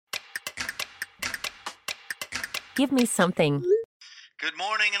Give Me Something. Good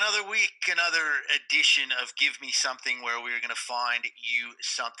morning, another week, another edition of Give Me Something, where we're going to find you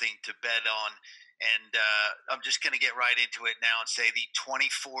something to bet on. And I'm just going to get right into it now and say the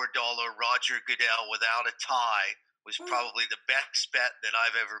 $24 Roger Goodell without a tie was probably the best bet that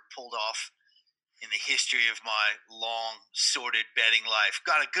I've ever pulled off in the history of my long, sordid betting life.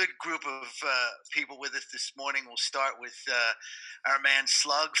 Got a good group of people with us this morning. We'll start with our man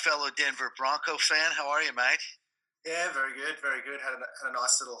Slug, fellow Denver Bronco fan. How are you, mate? Yeah, very good, very good. Had a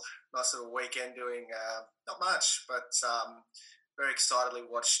nice little weekend doing not much, but very excitedly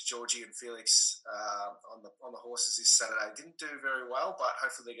watched Georgie and Felix on the horses this Saturday. Didn't do very well, but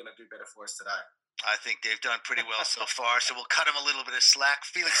hopefully they're going to do better for us today. I think they've done pretty well so far, so we'll cut them a little bit of slack.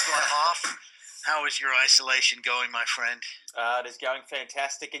 Felix going off. How is your isolation going, my friend? It is going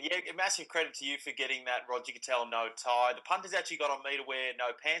fantastic. And yeah, massive credit to you for getting that Roger Goodell no tie. The punters actually got on me to wear no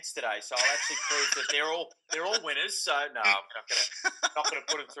pants today, so I'll actually prove that they're all winners. So no, I'm not gonna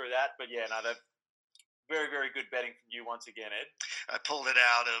put them through that. But yeah, no, they're very, very good betting from you once again, Ed. I pulled it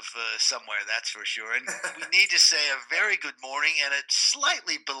out of somewhere, that's for sure. And we need to say a very good morning and a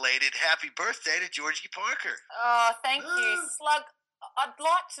slightly belated happy birthday to Georgie Parker. Oh, thank you, Slug. I'd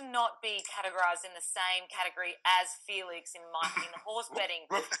like to not be categorised in the same category as Felix in the horse betting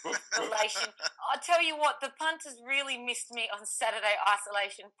relation. I tell you what, the punters really missed me on Saturday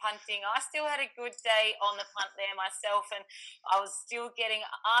isolation punting. I still had a good day on the punt there myself, and I was still getting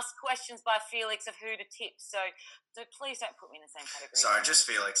asked questions by Felix of who to tip. So please don't put me in the same category. Sorry, just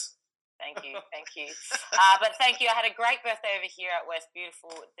Felix. Thank you. But thank you. I had a great birthday over here at West.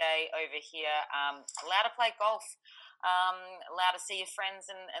 Beautiful day over here. Allowed to play golf. Allowed to see your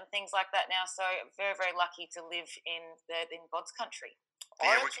friends and things like that now. So very, very lucky to live in God's country.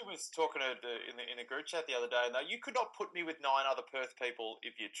 I actually was talking in a group chat the other day, and you could not put me with 9 other Perth people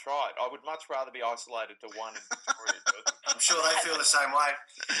if you tried. I would much rather be isolated to one in Victoria. I'm sure they feel the same way.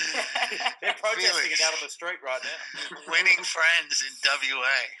 They're protesting it out on the street right now. Winning friends in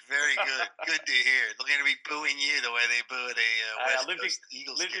WA. Very good. Good to hear. They're going to be booing you the way they boo at a West Coast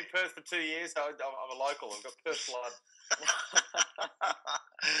Eagles lived game. in Perth for 2 years. So I'm a local. I've got Perth blood.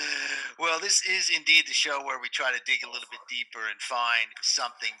 Well, this is indeed the show where we try to dig a little bit deeper and find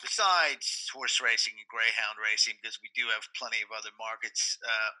something besides horse racing and greyhound racing, because we do have plenty of other markets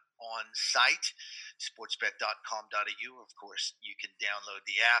on site, sportsbet.com.au. Of course, you can download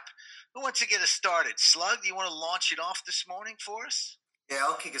the app. Who wants to get us started? Slug, do you want to launch it off this morning for us? Yeah,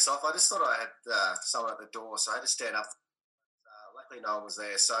 I'll kick us off. I just thought I had someone at the door, so I had to stand up. Luckily, no one was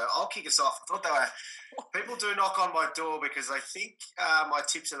there, so I'll kick us off. I thought people do knock on my door because they think my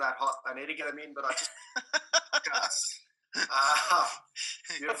tips are that hot. I need to get them in, but I just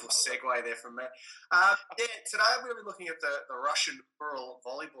beautiful segue there from me. Today I'm going to be looking at the Russian Ural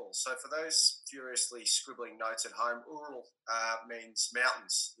volleyball. So for those furiously scribbling notes at home, Ural means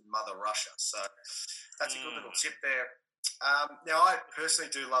mountains in Mother Russia. So that's a good little tip there. Now, I personally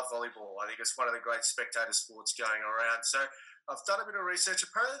do love volleyball. I think it's one of the great spectator sports going around. So I've done a bit of research.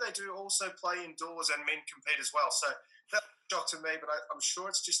 Apparently they do also play indoors and men compete as well. So that's a shock to me, but I'm sure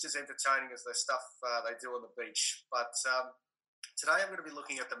it's just as entertaining as the stuff they do on the beach. But today I'm going to be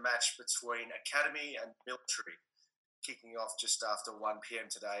looking at the match between Academy and Military, kicking off just after 1 p.m.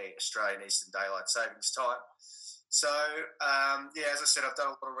 today, Australian Eastern Daylight Savings Time. So, as I said, I've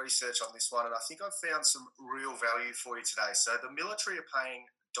done a lot of research on this one, and I think I've found some real value for you today. So the Military are paying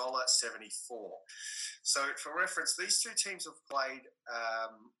 $1.74. So for reference, these two teams have played,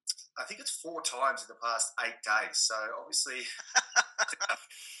 I think it's 4 times in the past 8 days. So obviously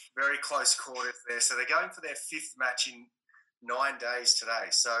very close quarters there. So they're going for their 5th match in 9 days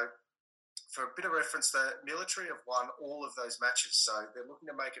today. So for a bit of reference, the Military have won all of those matches. So they're looking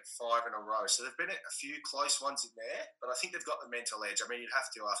to make it 5 in a row. So there've been a few close ones in there, but I think they've got the mental edge. I mean, you'd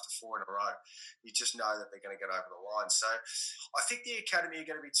have to after 4 in a row. You just know that they're going to get over the line. So I think the Academy are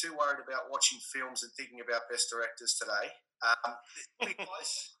going to be too worried about watching films and thinking about best directors today. It'll be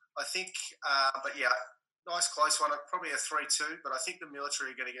close, I think. But yeah, nice close one. Probably a 3-2, but I think the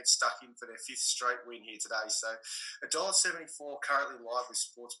Military are going to get stuck in for their 5th straight win here today. So $1.74 currently live with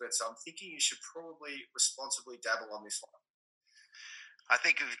Sportsbet. So I'm thinking you should probably responsibly dabble on this one. I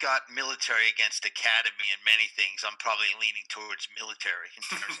think we've got Military against Academy in many things. I'm probably leaning towards Military in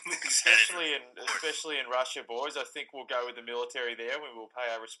terms of especially in Russia, boys. I think we'll go with the Military there. We will pay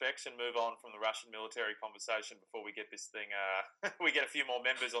our respects and move on from the Russian military conversation before we get this thing. We get a few more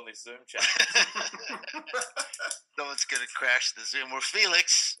members on this Zoom chat. Someone's going to crash the Zoom. Well,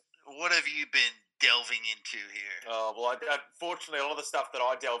 Felix, what have you been delving into here? Oh well, unfortunately, a lot of the stuff that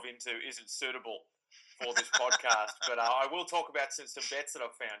I delve into isn't suitable for this podcast, but I will talk about some bets that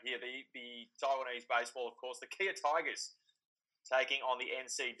I've found here. The Taiwanese baseball, of course, the Kia Tigers taking on the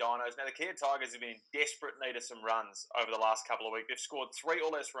NC Dinos. Now, the Kia Tigers have been in desperate need of some runs over the last couple of weeks. They've scored 3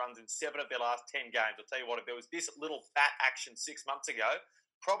 or less runs in 7 of their last 10 games. I'll tell you what, if there was this little bat action 6 months ago,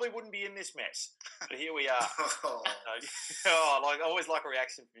 probably wouldn't be in this mess. But here we are. I always like a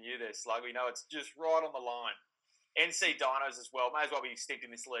reaction from you there, Slug. We know it's just right on the line. NC Dinos as well, may as well be extinct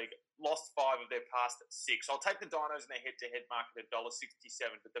in this league. Lost 5 of their past 6. I'll take the Dinos in their head-to-head market at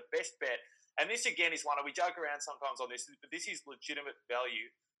 $1.67, but the best bet, and this again is one we joke around sometimes on this, but this is legitimate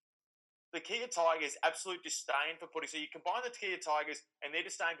value. The Kia Tigers absolute disdain for putting, so you combine the Kia Tigers and their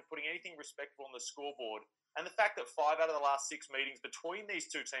disdain for putting anything respectable on the scoreboard, and the fact that 5 out of the last 6 meetings between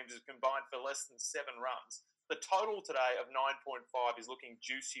these two teams is combined for less than 7 runs. The total today of 9.5 is looking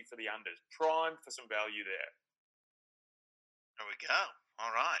juicy for the unders. Primed for some value there. There we go.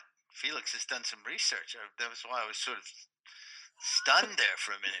 All right. Felix has done some research. That was why I was sort of stunned there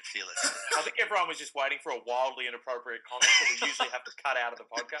for a minute, Felix. I think everyone was just waiting for a wildly inappropriate comment that we usually have to cut out of the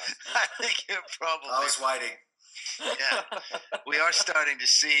podcast. I think you're probably. I was waiting. Yeah. We are starting to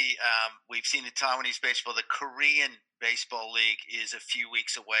see, we've seen the Taiwanese baseball, the Korean Baseball League is a few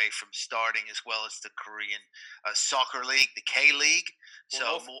weeks away from starting, as well as the Korean Soccer League, the K-League.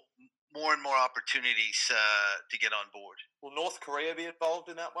 So more and more opportunities to get on board. Will North Korea be involved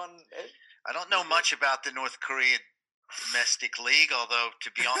in that one, Ed? I don't know much about the North Korean domestic league, although,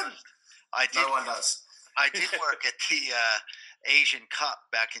 to be honest, No one does. I did work at the Asian Cup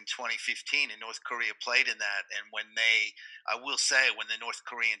back in 2015, and North Korea played in that. And when I will say, when the North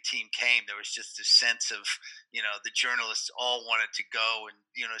Korean team came, there was just a sense of, the journalists all wanted to go and,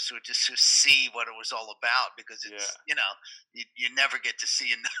 sort of just to see what it was all about, because it's, you never get to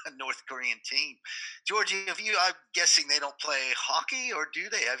see a North Korean team. Georgie, I'm guessing they don't play hockey, or do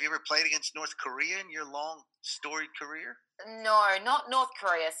they? Have you ever played against North Korea in your long, storied career? No, not North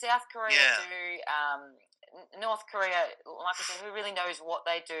Korea. South Korea do. North Korea, like I said, who really knows what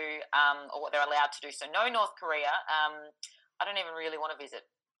they do or what they're allowed to do? So no North Korea. I don't even really want to visit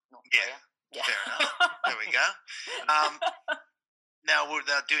North Korea. Yeah. Fair enough. There we go. Now we're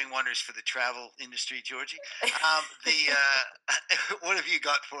doing wonders for the travel industry, Georgie. What have you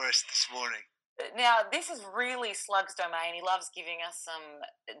got for us this morning? Now, this is really Slug's domain. He loves giving us some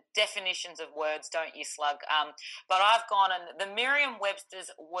definitions of words, don't you, Slug? But I've gone on the Merriam-Webster's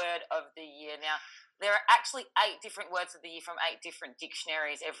Word of the Year. Now, there are actually 8 different words of the year from 8 different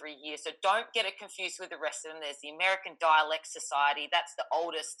dictionaries every year, so don't get it confused with the rest of them. There's the American Dialect Society. That's the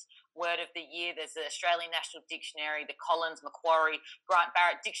oldest word of the year. There's the Australian National Dictionary, the Collins, Macquarie, Grant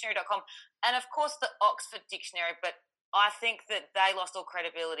Barrett, Dictionary.com, and, of course, the Oxford Dictionary. But I think that they lost all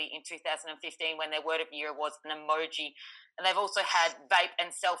credibility in 2015 when their word of the year was an emoji. And they've also had vape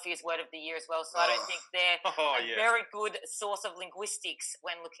and selfie as word of the year as well. So I don't think they're a very good source of linguistics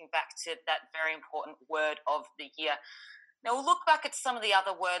when looking back to that very important word of the year. Now, we'll look back at some of the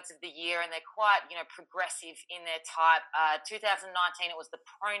other words of the year, and they're quite, progressive in their type. 2019, it was the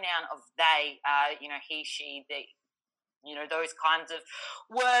pronoun of they, he, she, they. Those kinds of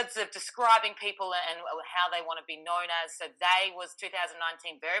words of describing people and how they want to be known as. So they was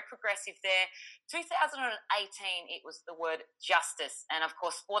 2019, very progressive there. 2018, it was the word justice. And, of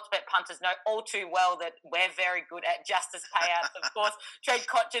course, sports bet punters know all too well that we're very good at justice payouts. Of course, Trade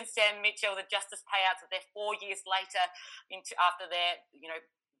Koch and Sam Mitchell, the justice payouts of their 4 years later after their,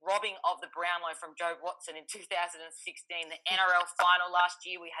 robbing of the Brownlow from Joe Watson in 2016. The NRL final last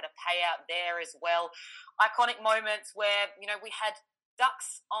year, we had a payout there as well. Iconic moments where, we had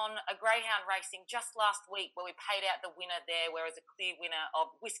ducks on a greyhound racing just last week where we paid out the winner there, whereas a clear winner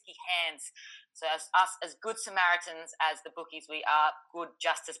of Whiskey Hands. So as good Samaritans as the bookies, we are good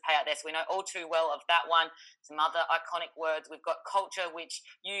justice payout there. So we know all too well of that one. Some other iconic words. We've got culture, which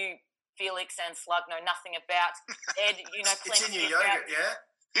you, Felix and Slug, know nothing about. Ed, you know plenty it's in your about. yogurt, yeah?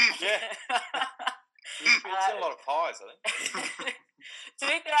 Yeah. It's a lot of pies, I think.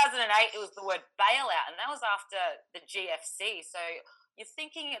 2008, it was the word bailout, and that was after the GFC. So you're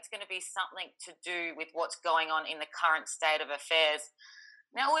thinking it's going to be something to do with what's going on in the current state of affairs.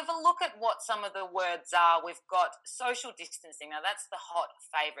 Now, we've a look at what some of the words are. We've got social distancing. Now, that's the hot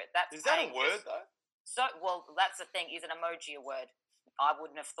favourite. Is that a word, though? That's the thing. Is an emoji a word? I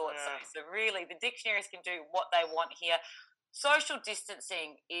wouldn't have thought so. So really, the dictionaries can do what they want here. Social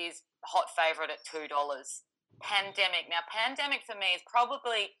distancing is hot favourite at $2. Pandemic. Now, pandemic for me is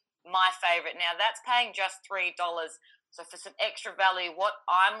probably my favourite. Now, that's paying just $3. So for some extra value, what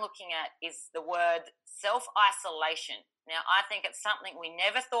I'm looking at is the word self-isolation. Now, I think it's something we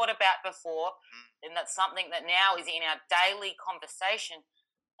never thought about before, and that's something that now is in our daily conversation,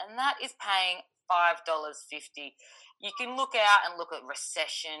 and that is paying $5.50. You can look out and look at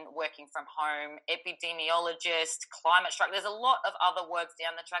recession, working from home, epidemiologist, climate strike. There's a lot of other words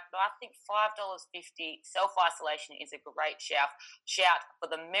down the track, but I think $5.50 self-isolation is a great shout for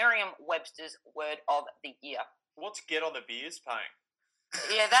the Merriam-Webster's word of the year. What's Get on the Beers paying?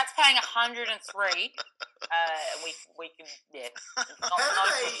 Yeah, that's paying 103. We can not a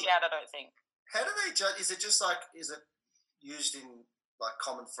good shout, I don't think. How do they judge? Is it used in like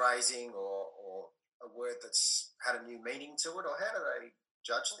common phrasing or a word that's had a new meaning to it, or how do they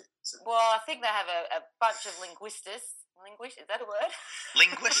judge this? Well, I think they have a bunch of linguists. Is that a word?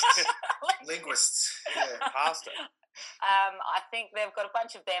 Linguists. Linguists. Yeah, Pasta. I think they've got a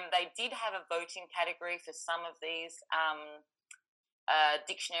bunch of them. They did have a voting category for some of these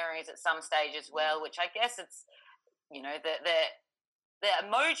dictionaries at some stage as well, which I guess it's, the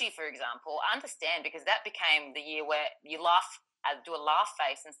emoji, for example, I understand, because that became the year where you laugh, do a laugh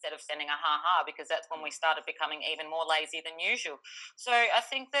face instead of sending a ha-ha, because that's when we started becoming even more lazy than usual. So I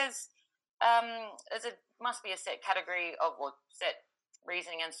think must be a set category or set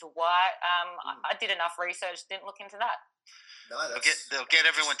reasoning as to why. I did enough research, didn't look into that. No, they'll get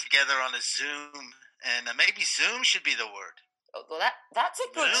everyone together on a Zoom, and maybe Zoom should be the word. Well, that's a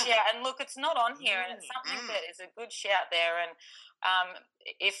good shout. And look, it's not on here, and it's something that is a good shout there. And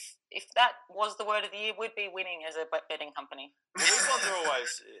if that was the word of the year, we'd be winning as a betting company. Well,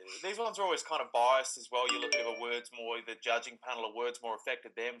 these ones are always kind of biased as well. You look at the words more, the judging panel of words more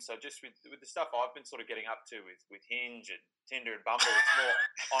affected them. So just with the stuff I've been sort of getting up to with Hinge and Tinder and Bumble, it's more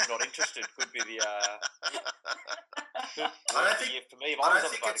I'm not interested. Could be the word of the year for me if I was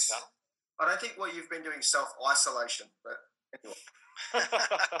on the voting panel. I don't think you've been doing self-isolation, but anyway.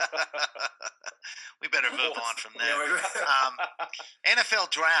 We better move on from there.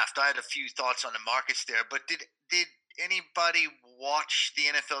 NFL draft. I had a few thoughts on the markets there, but did anybody watch the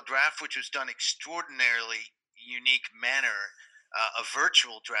NFL draft, which was done extraordinarily unique manner, a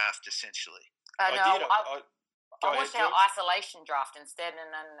virtual draft essentially? No, I watched our isolation draft instead, and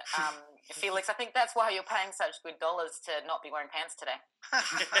then Felix, I think that's why you're paying such good dollars to not be wearing pants today.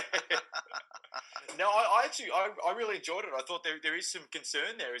 No, I really enjoyed it. I thought there is some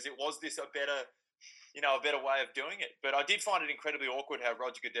concern there. Was this a better way of doing it? But I did find it incredibly awkward how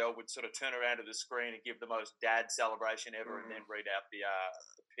Roger Goodell would sort of turn around to the screen and give the most dad celebration ever, and then read out the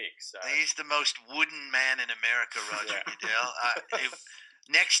picks. So. He's the most wooden man in America, Roger Goodell.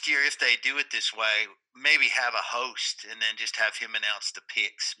 Next year, if they do it this way, maybe have a host and then just have him announce the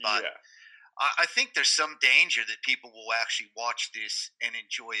picks. But I think there's some danger that people will actually watch this and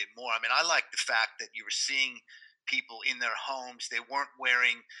enjoy it more. I mean, I like the fact that you were seeing people in their homes. They weren't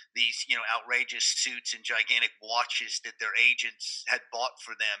wearing these, outrageous suits and gigantic watches that their agents had bought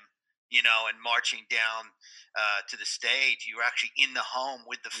for them, and marching down to the stage. You were actually in the home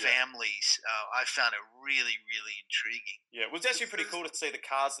with the families. I found it really, really intriguing. Yeah, it was actually pretty cool to see the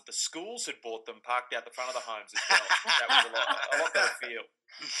cars that the schools had bought them parked out the front of the homes as well. That was a lot better feel.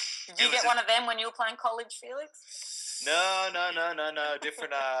 Did you get one of them when you were playing college, Felix? No.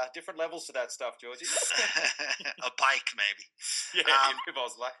 Different levels to that stuff, Georgie. A bike, maybe. Yeah, if I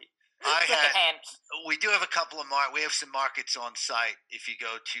was lucky. We do have a couple of we have some markets on site. If you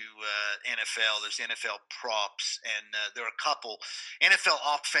go to NFL, there's NFL props, and there are a couple. NFL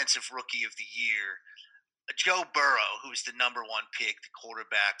Offensive Rookie of the Year. Joe Burrow, who's the number one pick, the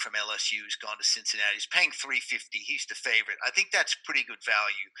quarterback from LSU, has gone to Cincinnati. He's paying $350. He's the favorite. I think that's pretty good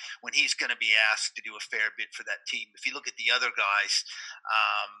value when he's going to be asked to do a fair bit for that team. If you look at the other guys,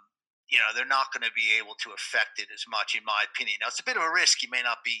 they're not going to be able to affect it as much, in my opinion. Now, it's a bit of a risk. You may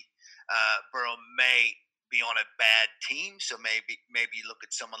not be Burrow may be on a bad team, so maybe you look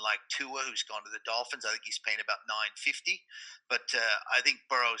at someone like Tua, who's gone to the Dolphins. I think he's paying about $950, but I think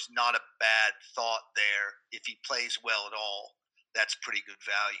Burrow's not a bad thought there. If he plays well at all, that's pretty good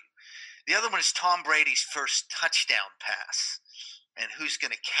value. The other one is Tom Brady's first touchdown pass, and who's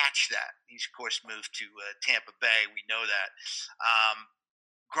going to catch that? He's of course moved to Tampa Bay. We know that.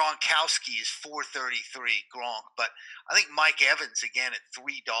 Gronkowski is $433, Gronk, but I think Mike Evans again at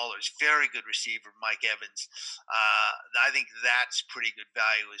 $3, very good receiver, Mike Evans. I think that's pretty good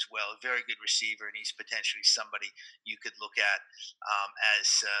value as well. A very good receiver, and he's potentially somebody you could look at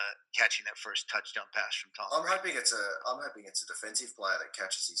as catching that first touchdown pass from Tom. I'm hoping it's a defensive player that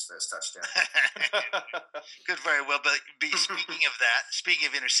catches his first touchdown. Could very well, but speaking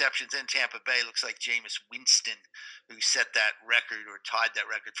of interceptions in Tampa Bay, looks like Jameis Winston, who set that record or tied that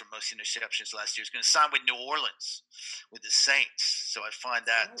record for most interceptions last year, is going to sign with New Orleans with the Saints. So I find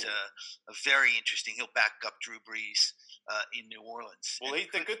that very interesting. He'll back up Drew Brees in New Orleans. Well,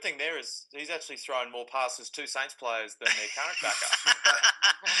 the good thing there is he's actually thrown more passes to Saints players than their current backup.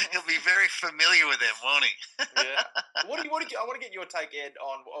 He'll be very familiar with them, won't he? Yeah. I want to get your take, Ed,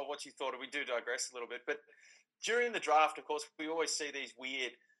 on what you thought. We do digress a little bit, but during the draft, of course, we always see these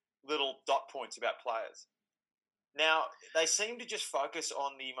weird little dot points about players. Now, they seem to just focus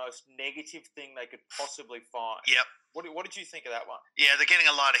on the most negative thing they could possibly find. Yep. What did you think of that one? Yeah, they're getting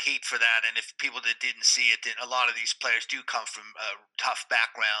a lot of heat for that, and if people that didn't see it, then a lot of these players do come from tough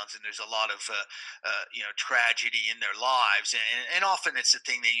backgrounds, and there's a lot of tragedy in their lives, and often it's the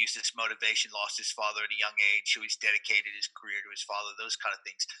thing they use this motivation. Lost his father at a young age, so he's dedicated his career to his father, those kind of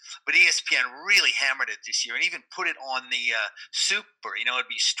things. But ESPN really hammered it this year, and even put it on the Super. It'd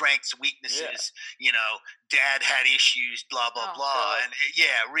be strengths, weaknesses. Yeah. Dad had issues, blah blah blah, God. and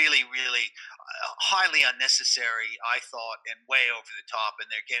really, really highly unnecessary, I thought, and way over the top,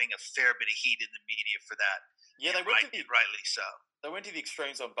 and they're getting a fair bit of heat in the media for that. Yeah, rightly so. They went to the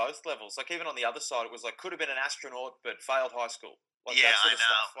extremes on both levels. Like even on the other side, it was like could have been an astronaut but failed high school. Like Yeah, that sort I of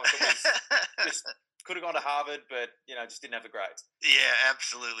know. stuff. Like it was just could have gone to Harvard, but just didn't have the grades. Yeah,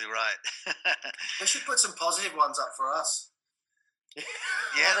 absolutely right. We should put some positive ones up for us.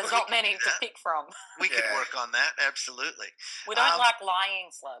 Yeah, there's not many to pick from. We could work on that. Absolutely. We don't like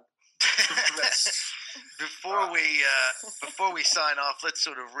lying, Slug. Before we sign off, let's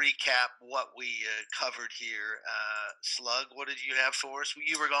sort of recap what we covered here. Slug, what did you have for us?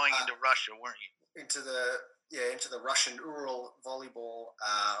 You were going into Russia, weren't you? Into the Russian Ural volleyball.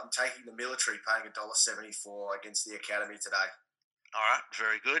 I'm taking the military, paying $1.74 against the academy today. All right,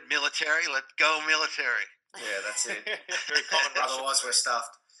 very good. Military, let's go military. Yeah, that's it. Very common Russian. Otherwise, we're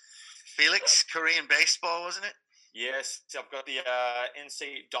stuffed. Felix, Korean baseball, wasn't it? Yes, I've got the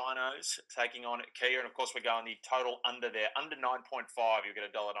NC Dinos taking on Kia, and of course we're going the total under there, under 9.5. You'll get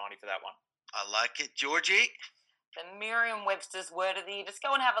 $1.90 for that one. I like it. Georgie? The Merriam-Webster's word of the year. Just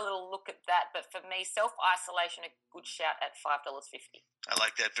go and have a little look at that. But for me, self-isolation, a good shout at $5.50. I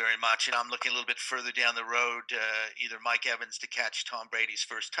like that very much. And I'm looking a little bit further down the road, either Mike Evans to catch Tom Brady's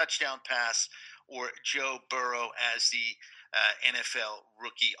first touchdown pass or Joe Burrow as the NFL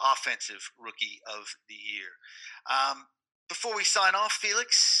offensive rookie of the year. Before we sign off,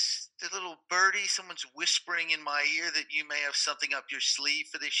 Felix, the little birdie, someone's whispering in my ear that you may have something up your sleeve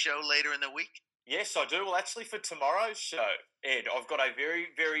for this show later in the week. Yes, I do. Well, actually, for tomorrow's show, Ed, I've got a very,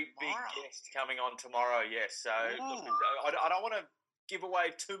 very big guest coming on tomorrow. Yes, so look, I don't want to give away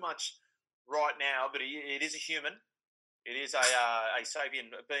too much right now, but it is a human. It is a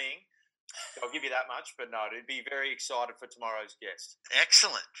sapient being. So I'll give you that much, but no, I'd be very excited for tomorrow's guest.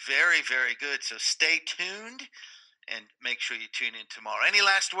 Excellent. Very, very good. So stay tuned and make sure you tune in tomorrow. Any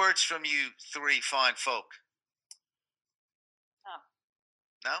last words from you three fine folk?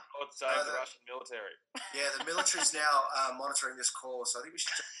 No? God save the Russian military. Yeah, the military's now monitoring this call, so I think we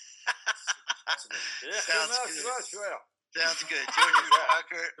should. Sounds good. Sounds good. Georgie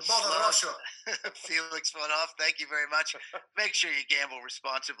Parker, Mother Russia. Felix Manoff, thank you very much. Make sure you gamble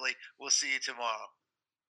responsibly. We'll see you tomorrow.